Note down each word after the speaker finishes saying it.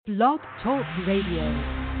Blog Talk Radio.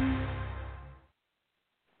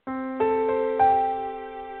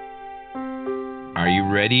 Are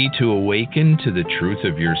you ready to awaken to the truth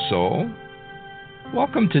of your soul?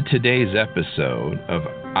 Welcome to today's episode of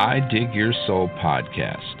I Dig Your Soul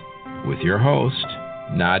podcast with your host,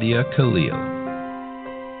 Nadia Khalil.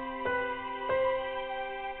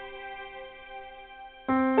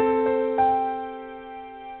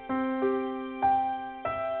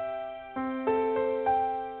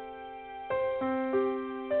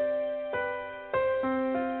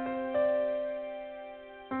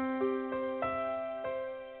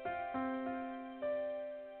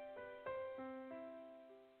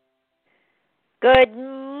 Good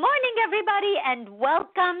morning, everybody, and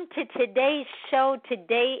welcome to today's show.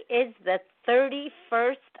 Today is the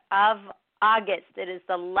 31st of August. It is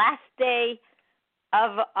the last day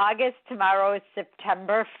of August. Tomorrow is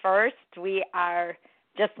September 1st. We are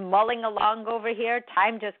just mulling along over here.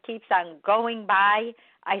 Time just keeps on going by.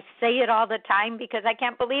 I say it all the time because I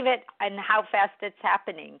can't believe it and how fast it's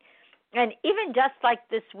happening. And even just like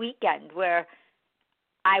this weekend where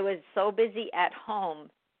I was so busy at home,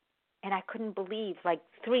 and I couldn't believe,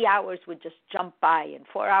 3 hours would just jump by and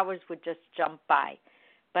 4 hours would just jump by.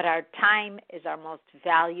 But our time is our most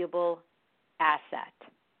valuable asset.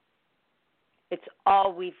 It's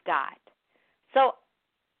all we've got. So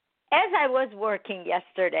as I was working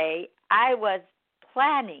yesterday, I was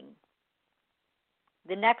planning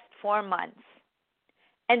the next 4 months.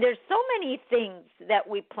 And there's so many things that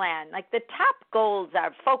we plan. Like the top goals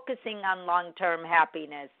are focusing on long-term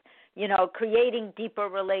happiness, creating deeper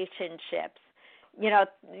relationships,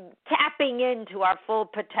 tapping into our full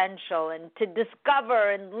potential and to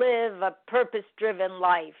discover and live a purpose-driven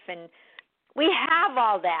life. And we have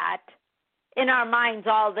all that in our minds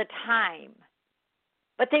all the time,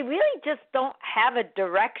 but they really just don't have a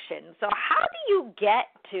direction. So how do you get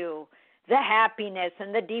to the happiness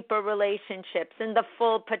and the deeper relationships and the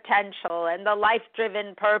full potential and the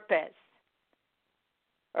life-driven purpose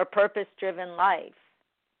or purpose-driven life?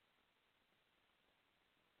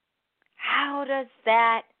 How does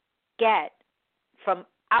that get from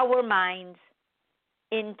our minds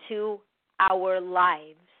into our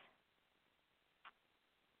lives?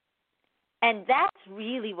 And that's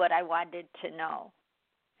really what I wanted to know.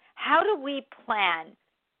 How do we plan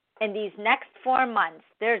in these next 4 months?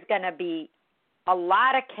 There's going to be a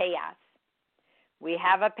lot of chaos. We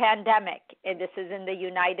have a pandemic, and this is in the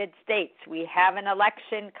United States. We have an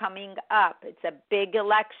election coming up. It's a big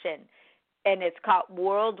election. And it's called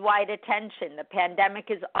worldwide attention. The pandemic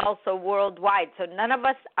is also worldwide. So none of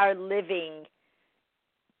us are living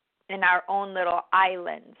in our own little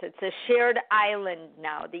islands. It's a shared island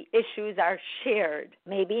now. The issues are shared.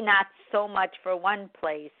 Maybe not so much for one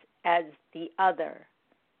place as the other,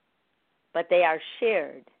 but they are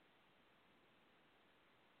shared.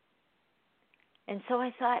 And so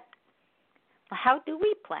I thought, well, how do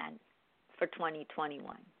we plan for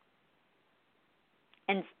 2021?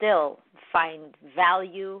 And still find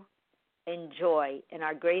value and joy in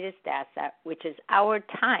our greatest asset, which is our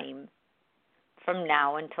time from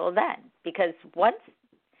now until then. Because once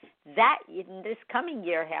that in this coming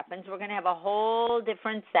year happens, we're going to have a whole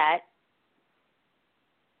different set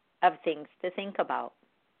of things to think about.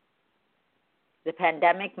 The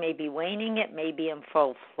pandemic may be waning, it may be in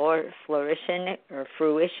full fruition.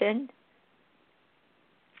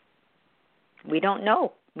 We don't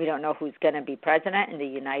know. We don't know who's going to be president in the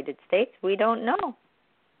United States. We don't know.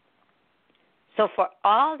 So for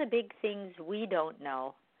all the big things we don't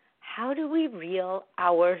know, how do we reel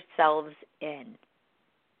ourselves in?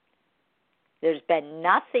 There's been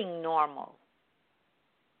nothing normal.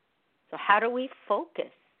 So how do we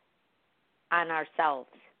focus on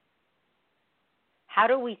ourselves? How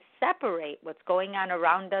do we separate what's going on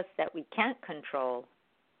around us that we can't control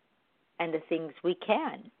and the things we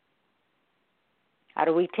can? How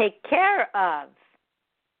do we take care of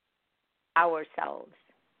ourselves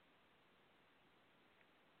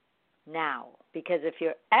now? Because if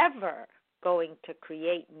you're ever going to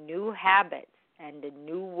create new habits and a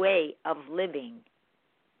new way of living,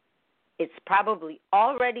 it's probably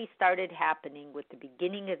already started happening with the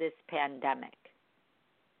beginning of this pandemic.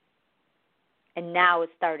 And now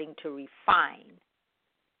it's starting to refine.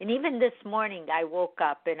 And even this morning I woke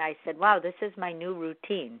up and I said, wow, this is my new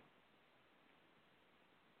routine.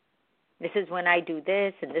 This is when I do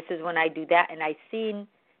this, and this is when I do that. And I've seen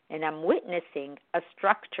and I'm witnessing a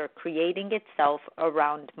structure creating itself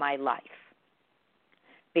around my life.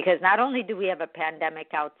 Because not only do we have a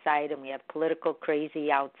pandemic outside and we have political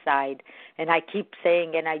crazy outside, and I keep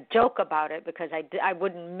saying, and I joke about it because I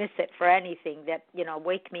wouldn't miss it for anything, that,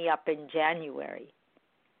 wake me up in January.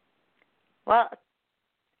 Well,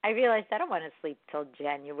 I realized I don't want to sleep till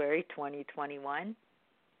January 2021.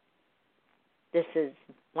 This is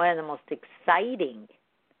one of the most exciting,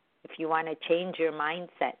 if you want to change your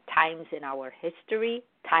mindset, times in our history,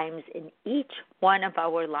 times in each one of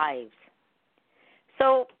our lives.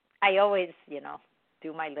 So I always,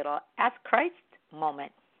 do my little Ask Christ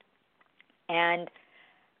moment. And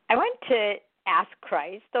I went to ask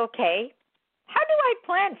Christ, okay, how do I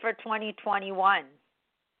plan for 2021?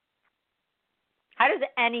 How does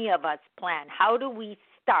any of us plan? How do we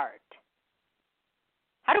start?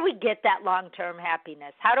 How do we get that long-term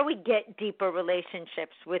happiness? How do we get deeper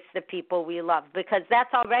relationships with the people we love? Because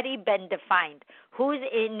that's already been defined. Who's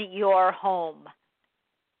in your home?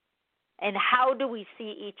 And how do we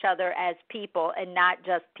see each other as people and not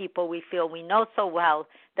just people we feel we know so well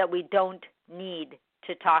that we don't need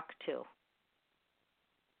to talk to?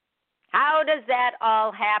 How does that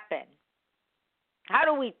all happen? How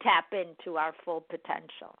do we tap into our full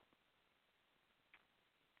potential?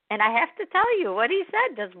 And I have to tell you, what he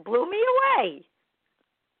said just blew me away.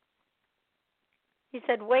 He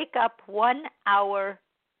said, wake up 1 hour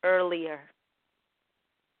earlier.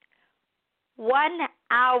 1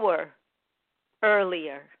 hour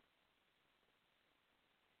earlier.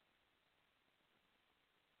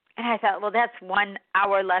 And I thought, well, that's 1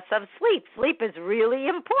 hour less of sleep. Sleep is really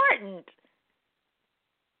important.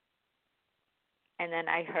 And then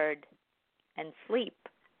I heard, and sleep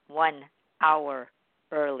 1 hour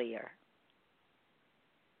earlier.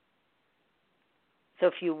 So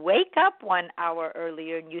if you wake up 1 hour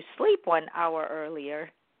earlier and you sleep 1 hour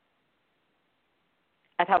earlier,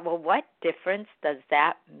 I thought, well, what difference does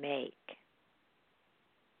that make?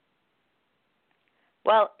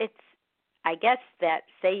 Well, it's, I guess, that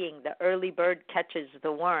saying, the early bird catches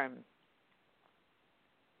the worm.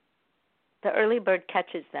 The early bird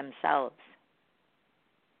catches themselves.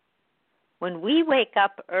 When we wake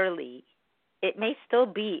up early, it may still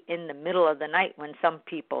be in the middle of the night when some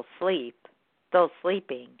people sleep, still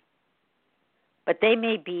sleeping, but they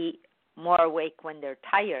may be more awake when they're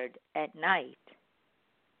tired at night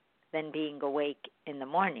than being awake in the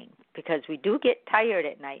morning, because we do get tired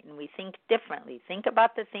at night and we think differently. Think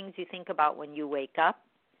about the things you think about when you wake up,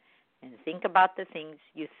 and think about the things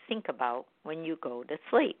you think about when you go to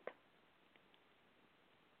sleep.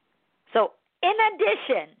 So in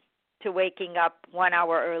addition to waking up 1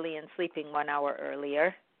 hour early and sleeping 1 hour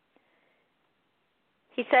earlier,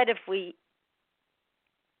 he said if we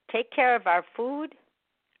take care of our food,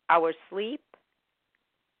 our sleep,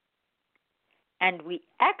 and we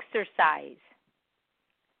exercise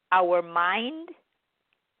our mind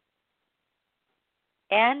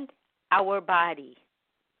and our body,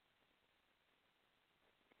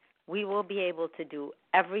 we will be able to do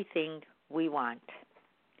everything we want.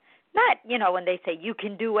 Not, when they say you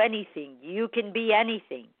can do anything, you can be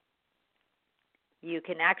anything. You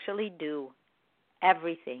can actually do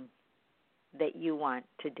everything that you want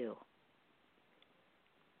to do.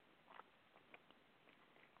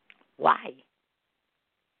 Why?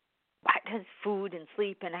 Why does food and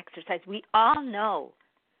sleep and exercise? We all know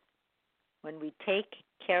when we take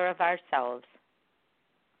care of ourselves,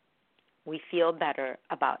 we feel better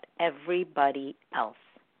about everybody else.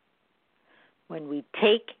 When we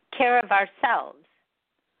take care of ourselves,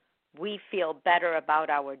 we feel better about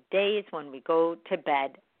our days when we go to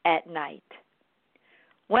bed at night.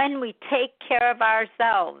 When we take care of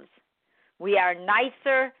ourselves, we are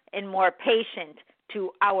nicer and more patient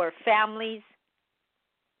to our families,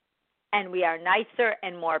 and we are nicer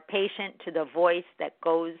and more patient to the voice that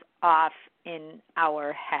goes off in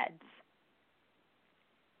our heads.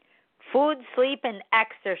 Food, sleep, and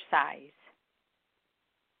exercise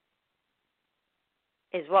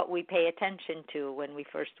is what we pay attention to when we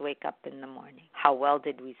first wake up in the morning. How well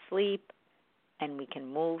did we sleep? And we can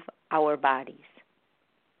move our bodies.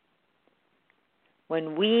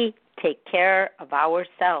 When we take care of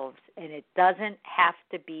ourselves, and it doesn't have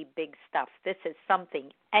to be big stuff. This is something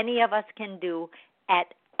any of us can do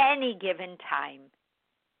at any given time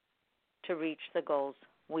to reach the goals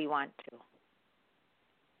we want to.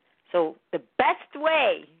 So the best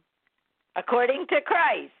way, according to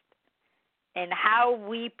Christ, and how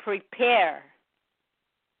we prepare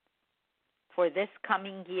for this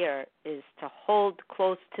coming year is to hold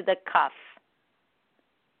close to the cuff,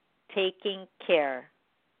 taking care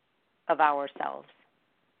of ourselves.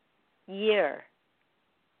 Year.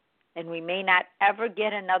 And we may not ever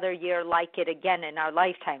get another year like it again in our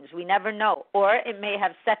lifetimes. We never know. Or it may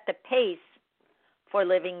have set the pace for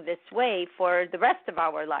living this way for the rest of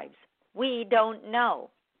our lives. We don't know.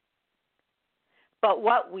 But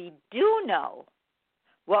what we do know,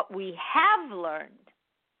 what we have learned,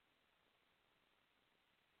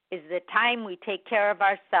 is the time we take care of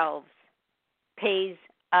ourselves pays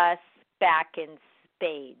us back in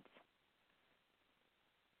spades.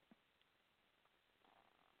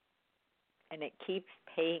 And it keeps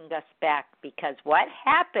paying us back, because what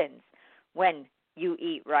happens when you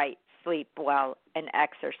eat right, sleep well, and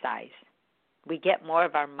exercise? We get more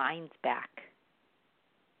of our minds back.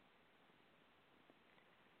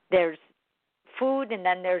 There's food, and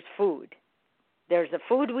then there's food. There's the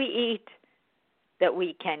food we eat that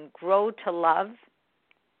we can grow to love.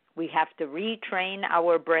 We have to retrain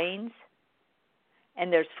our brains.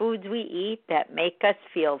 And there's foods we eat that make us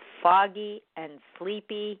feel foggy and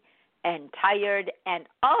sleepy and tired, and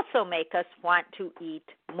also make us want to eat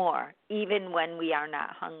more, even when we are not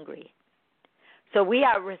hungry. So we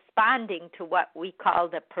are responding to what we call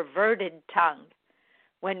the perverted tongue.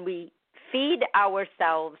 When we feed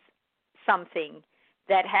ourselves something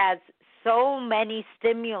that has so many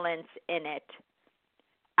stimulants in it,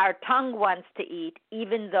 our tongue wants to eat,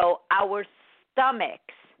 even though our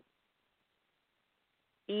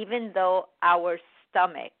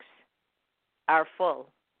stomachs are full.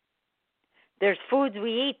 There's foods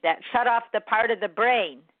we eat that shut off the part of the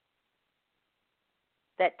brain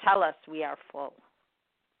that tell us we are full.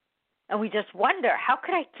 And we just wonder, how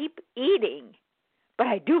could I keep eating? But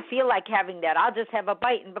I do feel like having that. I'll just have a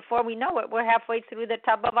bite, and before we know it, we're halfway through the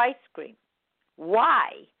tub of ice cream.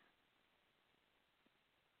 Why?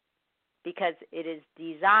 Because it is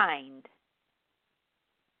designed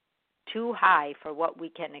too high for what we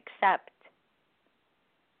can accept.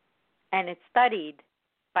 And it's studied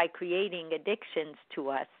by creating addictions to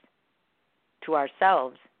us, to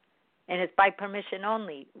ourselves. And it's by permission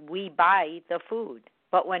only. We buy the food.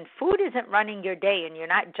 But when food isn't running your day and you're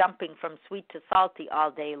not jumping from sweet to salty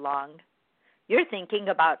all day long, you're thinking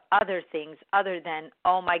about other things other than,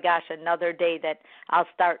 oh my gosh, another day that I'll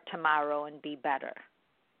start tomorrow and be better.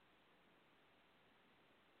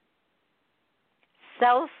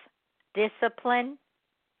 Self-discipline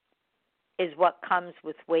is what comes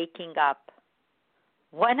with waking up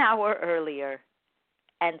 1 hour earlier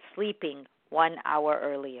and sleeping 1 hour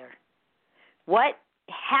earlier. What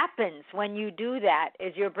happens when you do that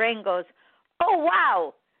is your brain goes, oh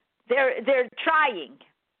wow, they're trying.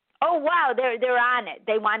 Oh wow, they're on it.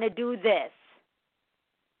 They want to do this.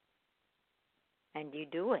 And you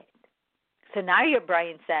do it. So now your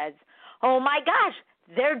brain says, oh my gosh,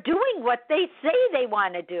 they're doing what they say they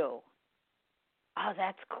want to do. Oh,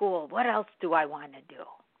 that's cool. What else do I want to do?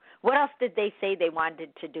 What else did they say they wanted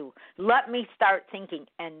to do? Let me start thinking.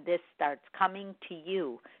 And this starts coming to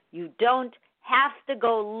you. You don't have to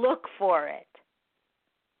go look for it.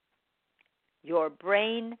 Your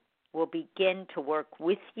brain will begin to work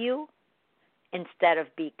with you instead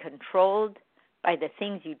of be controlled by the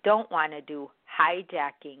things you don't want to do,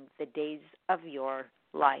 hijacking the days of your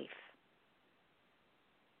life.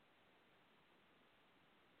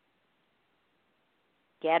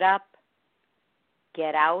 Get up,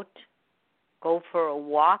 get out, go for a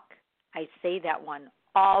walk. I say that one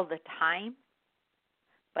all the time,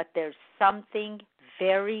 but there's something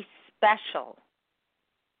very special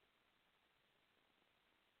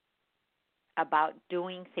about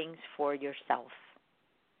doing things for yourself.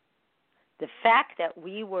 The fact that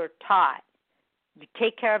we were taught, you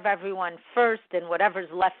take care of everyone first and whatever's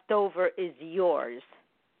left over is yours,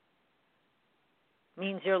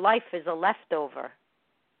 means your life is a leftover.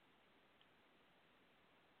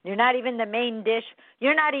 You're not even the main dish.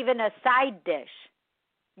 You're not even a side dish.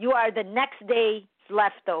 You are the next day's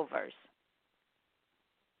leftovers.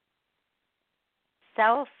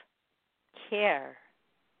 Self-care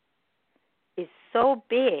is so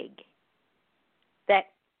big that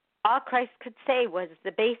all Christ could say was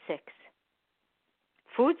the basics.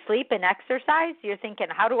 Food, sleep, and exercise. You're thinking,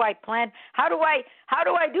 how do I plan? How do I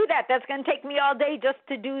do that? That's going to take me all day just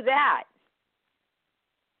to do that.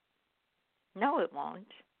 No, it won't.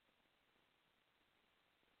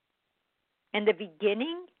 In the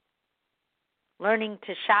beginning, learning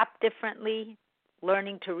to shop differently,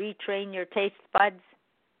 learning to retrain your taste buds,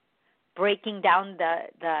 breaking down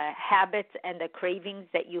the habits and the cravings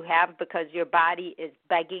that you have because your body is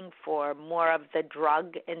begging for more of the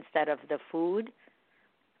drug instead of the food.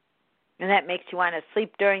 And that makes you want to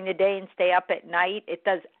sleep during the day and stay up at night. It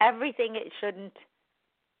does everything it shouldn't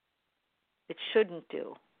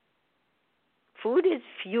do. Food is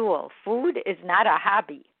fuel. Food is not a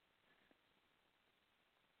hobby.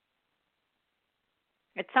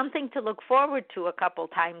 It's something to look forward to a couple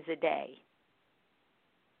times a day.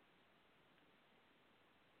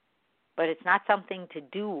 But it's not something to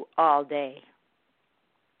do all day.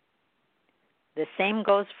 The same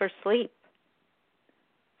goes for sleep.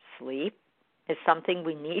 Sleep is something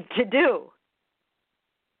we need to do.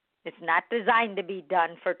 It's not designed to be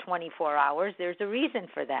done for 24 hours. There's a reason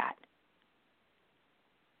for that.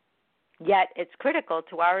 Yet it's critical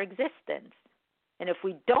to our existence. And if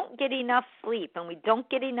we don't get enough sleep and we don't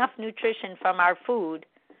get enough nutrition from our food,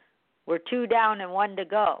 we're 2 down and 1 to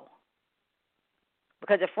go.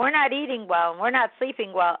 Because if we're not eating well and we're not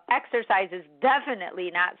sleeping well, exercise is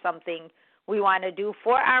definitely not something we want to do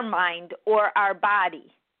for our mind or our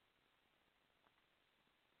body.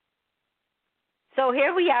 So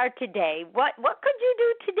here we are today. What could you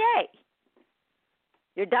do today?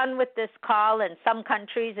 You're done with this call. In some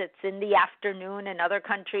countries, it's in the afternoon. In other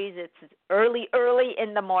countries, it's early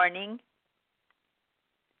in the morning.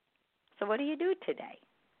 So what do you do today?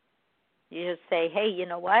 You just say, hey, you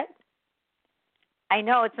know what? I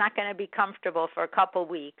know it's not going to be comfortable for a couple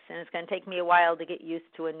weeks, and it's going to take me a while to get used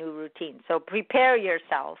to a new routine. So prepare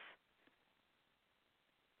yourself.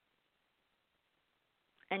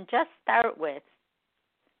 And just start with,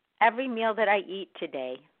 every meal that I eat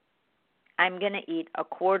today, I'm going to eat a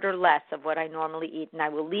quarter less of what I normally eat, and I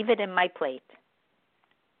will leave it in my plate.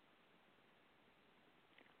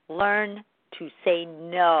 Learn to say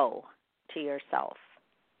no to yourself.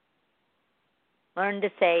 Learn to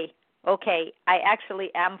say, okay, I actually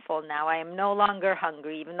am full now. I am no longer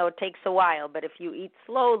hungry, even though it takes a while. But if you eat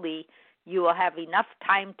slowly, you will have enough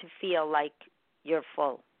time to feel like you're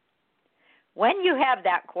full. When you have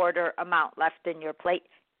that quarter amount left in your plate,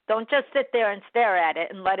 don't just sit there and stare at it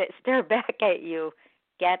and let it stare back at you.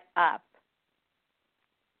 Get up.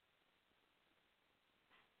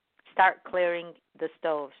 Start clearing the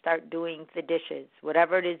stove. Start doing the dishes.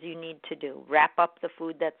 Whatever it is you need to do. Wrap up the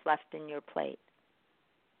food that's left in your plate.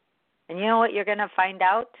 And you know what you're going to find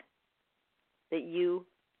out? That you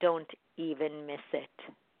don't even miss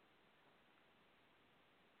it.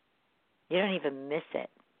 You don't even miss it.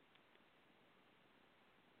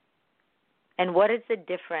 And what is the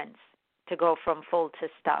difference to go from full to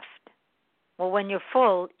stuffed? Well, when you're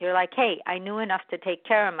full, you're like, hey, I knew enough to take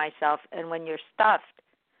care of myself. And when you're stuffed,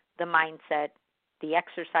 the mindset, the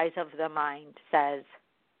exercise of the mind says,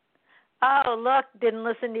 oh, look, didn't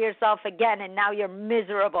listen to yourself again, and now you're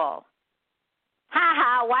miserable. Ha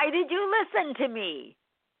ha, why did you listen to me?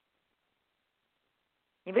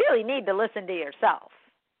 You really need to listen to yourself.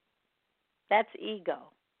 That's ego.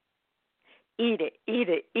 Eat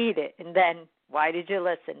it, and then, why did you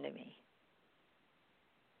listen to me?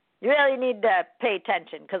 You really need to pay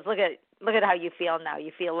attention, because look at how you feel now.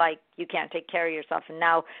 You feel like you can't take care of yourself, and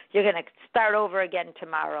now you're going to start over again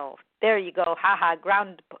tomorrow. There you go, ha-ha,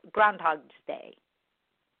 Groundhog's Day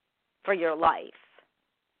for your life.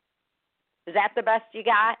 Is that the best you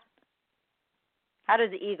got? How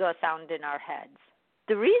does the ego sound in our heads?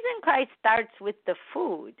 The reason Christ starts with the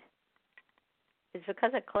food is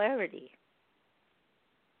because of clarity.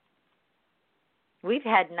 We've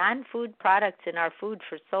had non-food products in our food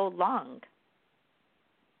for so long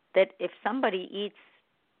that if somebody eats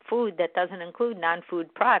food that doesn't include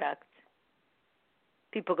non-food products,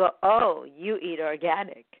 people go, oh, you eat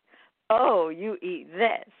organic. Oh, you eat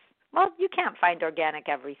this. Well, you can't find organic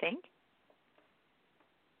everything.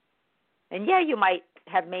 And yeah, you might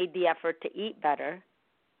have made the effort to eat better.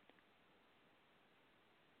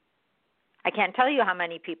 I can't tell you how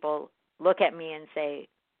many people look at me and say,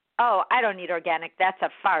 oh, I don't eat organic, that's a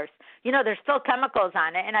farce. You know, there's still chemicals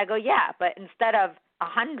on it. And I go, yeah, but instead of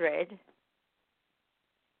 100,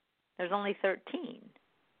 there's only 13. It's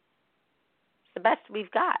the best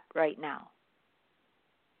we've got right now.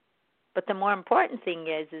 But the more important thing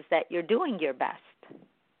is that you're doing your best,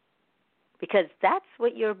 because that's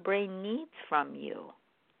what your brain needs from you.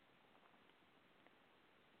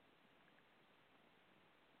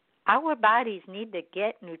 Our bodies need to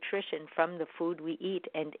get nutrition from the food we eat,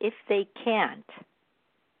 and if they can't,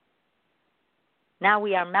 now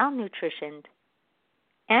we are malnutritioned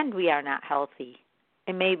and we are not healthy.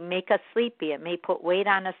 It may make us sleepy. It may put weight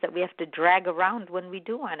on us that we have to drag around when we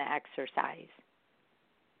do want to exercise.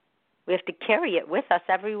 We have to carry it with us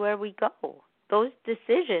everywhere we go. Those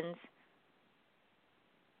decisions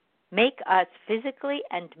make us physically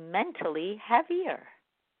and mentally heavier.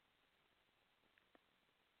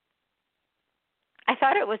 I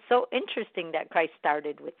thought it was so interesting that Christ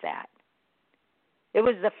started with that. It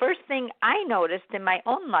was the first thing I noticed in my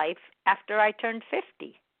own life after I turned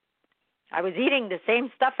 50. I was eating the same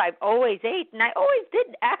stuff I've always ate, and I always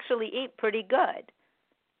did actually eat pretty good.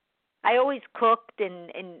 I always cooked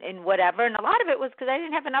and whatever, and a lot of it was because I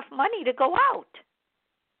didn't have enough money to go out.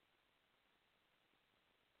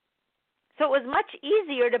 So it was much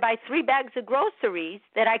easier to buy 3 bags of groceries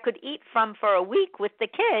that I could eat from for a week with the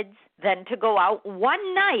kids than to go out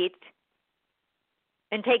one night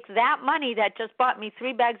and take that money that just bought me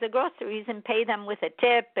 3 bags of groceries and pay them with a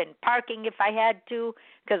tip and parking if I had to,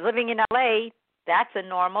 because living in LA, that's a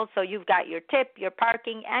normal. So you've got your tip, your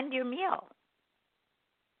parking, and your meal,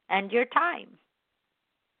 and your time.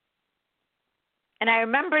 And I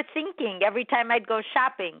remember thinking every time I'd go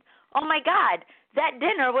shopping, oh my God, that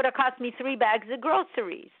dinner would have cost me 3 bags of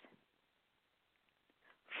groceries.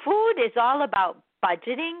 Food is all about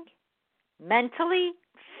budgeting, mentally,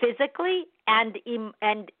 physically, and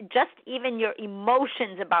just even your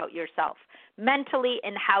emotions about yourself. Mentally,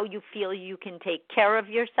 in how you feel you can take care of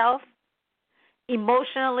yourself.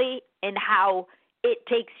 Emotionally, in how it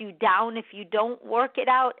takes you down if you don't work it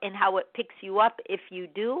out, and how it picks you up if you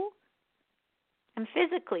do. And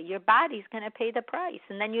physically, your body's going to pay the price.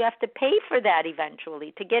 And then you have to pay for that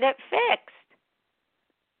eventually to get it fixed.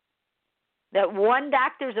 That one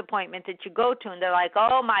doctor's appointment that you go to and they're like,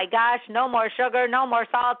 oh my gosh, no more sugar, no more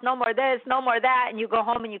salt, no more this, no more that, and you go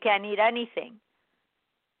home and you can't eat anything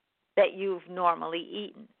that you've normally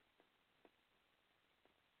eaten.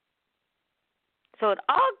 So it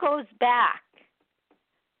all goes back,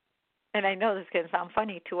 and I know this can sound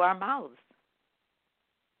funny, to our mouths.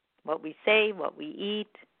 What we say, what we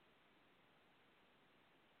eat.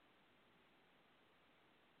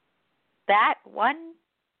 That one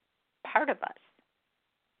part of us.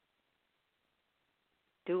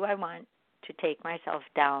 Do I want to take myself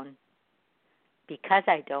down because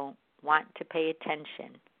I don't want to pay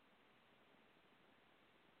attention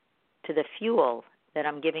to the fuel that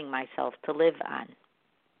I'm giving myself to live on?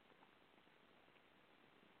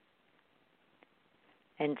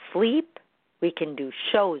 And sleep, we can do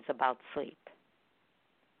shows about sleep.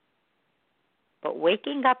 But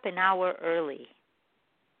waking up an hour early,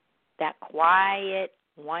 that quiet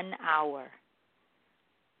 1 hour,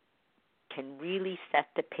 can really set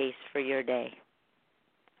the pace for your day.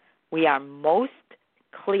 We are most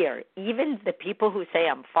clear, even the people who say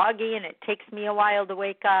I'm foggy and it takes me a while to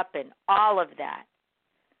wake up and all of that.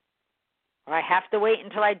 Or I have to wait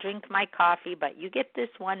until I drink my coffee, but you get this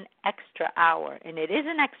 1 extra hour. And it is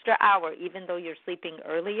an extra hour even though you're sleeping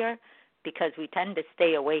earlier, because we tend to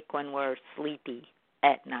stay awake when we're sleepy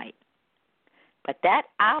at night. But that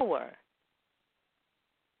hour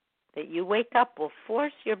that you wake up will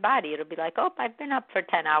force your body. It'll be like, oh, I've been up for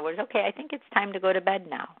 10 hours. Okay, I think it's time to go to bed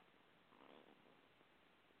now.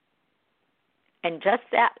 And just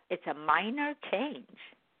that, it's a minor change.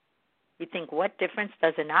 You think, what difference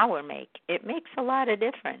does an hour make? It makes a lot of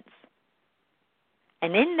difference.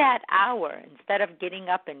 And in that hour, instead of getting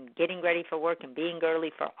up and getting ready for work and being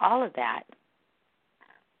early for all of that,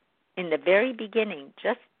 in the very beginning,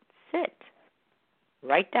 just sit.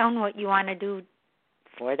 Write down what you want to do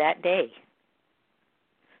for that day.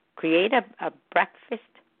 Create a breakfast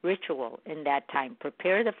ritual in that time.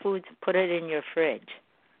 Prepare the foods, put it in your fridge.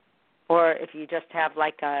 Or if you just have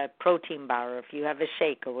like a protein bar, or if you have a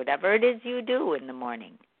shake, or whatever it is you do in the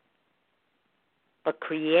morning. But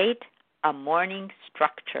create a morning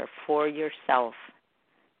structure for yourself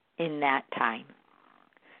in that time.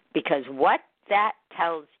 Because what that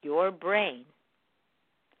tells your brain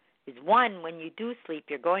is, 1, when you do sleep,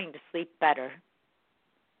 you're going to sleep better.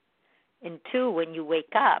 And 2, when you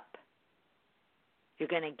wake up, you're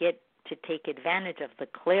going to get to take advantage of the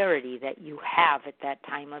clarity that you have at that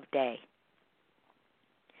time of day.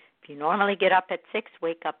 If you normally get up at 6,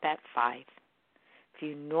 wake up at 5. If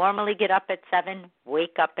you normally get up at 7,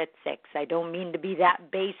 wake up at 6. I don't mean to be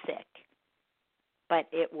that basic, but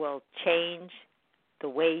it will change the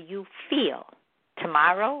way you feel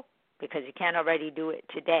tomorrow, because you can't already do it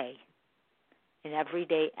today, and every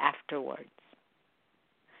day afterwards.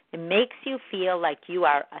 It makes you feel like you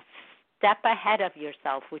are a step ahead of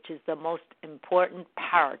yourself, which is the most important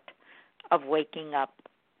part of waking up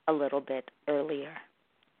a little bit earlier.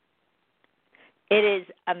 It is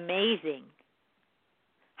amazing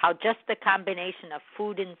how just the combination of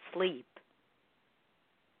food and sleep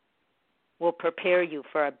will prepare you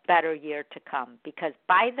for a better year to come. Because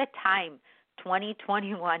by the time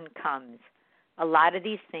 2021 comes, a lot of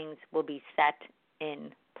these things will be set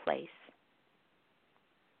in place.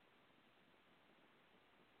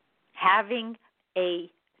 Having a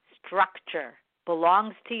structure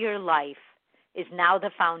belongs to your life is now the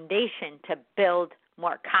foundation to build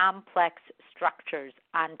more complex structures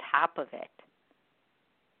on top of it.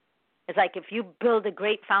 It's like if you build a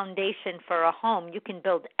great foundation for a home, you can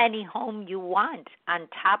build any home you want on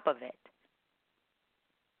top of it.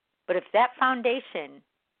 But if that foundation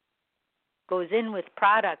goes in with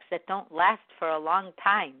products that don't last for a long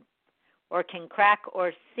time, or can crack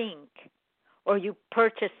or sink, or you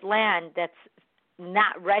purchase land that's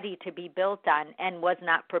not ready to be built on and was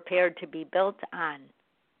not prepared to be built on,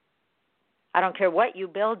 I don't care what you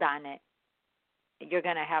build on it. You're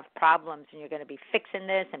going to have problems, and you're going to be fixing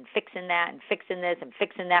this and fixing that and fixing this and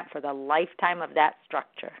fixing that for the lifetime of that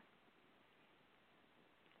structure.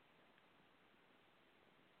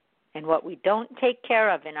 And what we don't take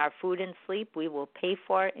care of in our food and sleep, we will pay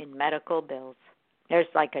for in medical bills. There's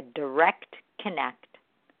like a direct connect.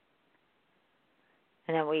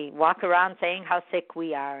 And then we walk around saying how sick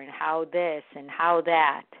we are and how this and how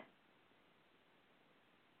that.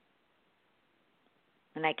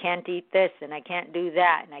 And I can't eat this and I can't do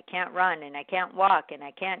that and I can't run and I can't walk and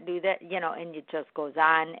I can't do that, and it just goes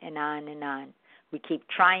on and on and on. We keep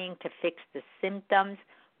trying to fix the symptoms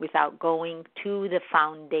without going to the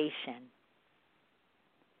foundation.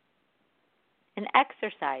 An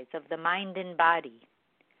exercise of the mind and body.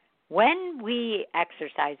 When we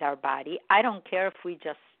exercise our body, I don't care if we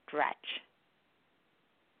just stretch.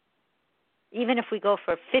 Even if we go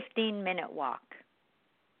for a 15-minute walk.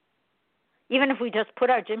 Even if we just put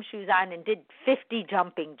our gym shoes on and did 50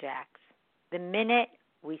 jumping jacks. The minute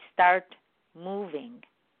we start moving,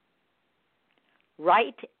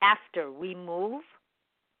 right after we move,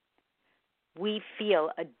 we feel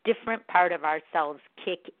a different part of ourselves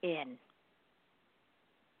kick in.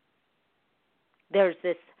 There's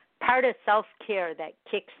this part of self-care that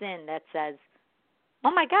kicks in that says,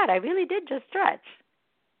 oh my God, I really did just stretch.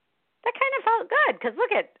 That kind of felt good because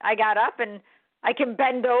look I got up and I can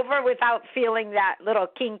bend over without feeling that little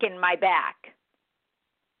kink in my back.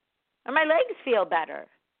 Or my legs feel better.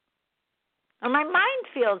 Or my mind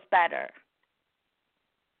feels better.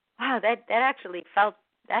 Wow, that actually felt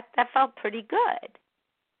that felt pretty good.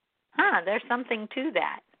 There's something to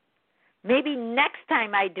that. Maybe next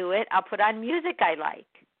time I do it, I'll put on music I like.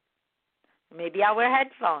 Or maybe I'll wear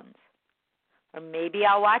headphones. Or maybe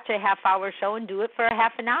I'll watch a half-hour show and do it for a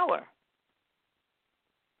half an hour.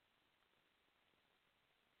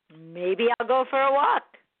 Maybe I'll go for a walk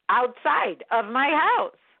outside of my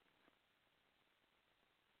house.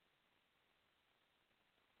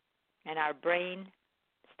 And our brain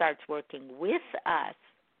starts working with us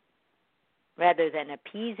rather than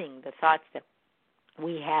appeasing the thoughts that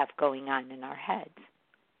we have going on in our heads.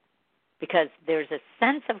 Because there's a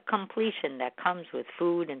sense of completion that comes with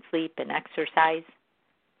food and sleep and exercise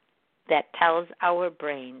that tells our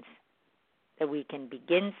brains that we can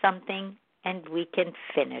begin something and we can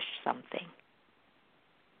finish something.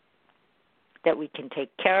 That we can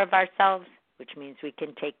take care of ourselves, which means we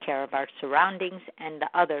can take care of our surroundings and the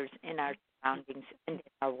others in our surroundings and in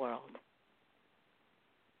our world.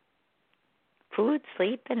 Food,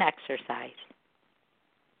 sleep, and exercise.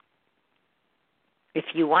 If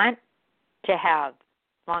you want to have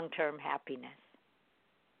long-term happiness,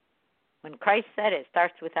 when Christ said it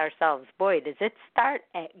starts with ourselves, boy, does it start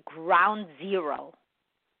at ground zero.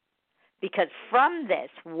 Because from this,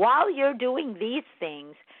 while you're doing these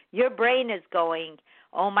things, your brain is going,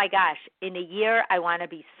 oh my gosh, in a year I want to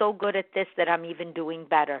be so good at this that I'm even doing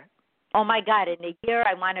better. Oh my God, in a year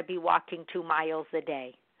I want to be walking 2 miles a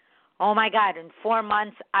day. Oh my God, in 4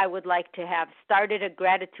 months I would like to have started a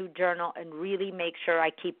gratitude journal and really make sure I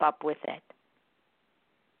keep up with it.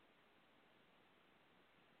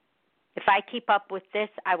 If I keep up with this,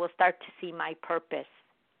 I will start to see my purpose,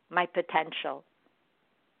 my potential,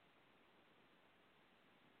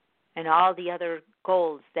 and all the other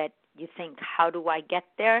goals that you think, how do I get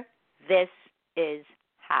there? This is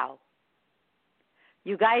how.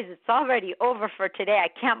 You guys, it's already over for today. I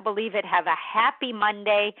can't believe it. Have a happy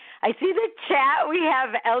Monday. I see the chat. We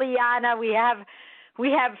have Eliana. We have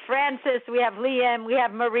Francis. We have Liam. We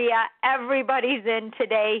have Maria. Everybody's in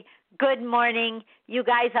today. Good morning. You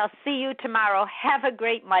guys, I'll see you tomorrow. Have a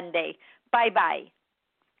great Monday. Bye-bye.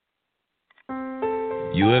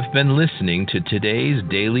 You have been listening to today's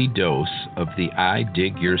daily dose of the I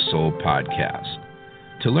Dig Your Soul podcast.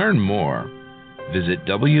 To learn more, visit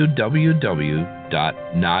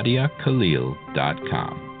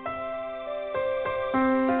www.nadiakhalil.com.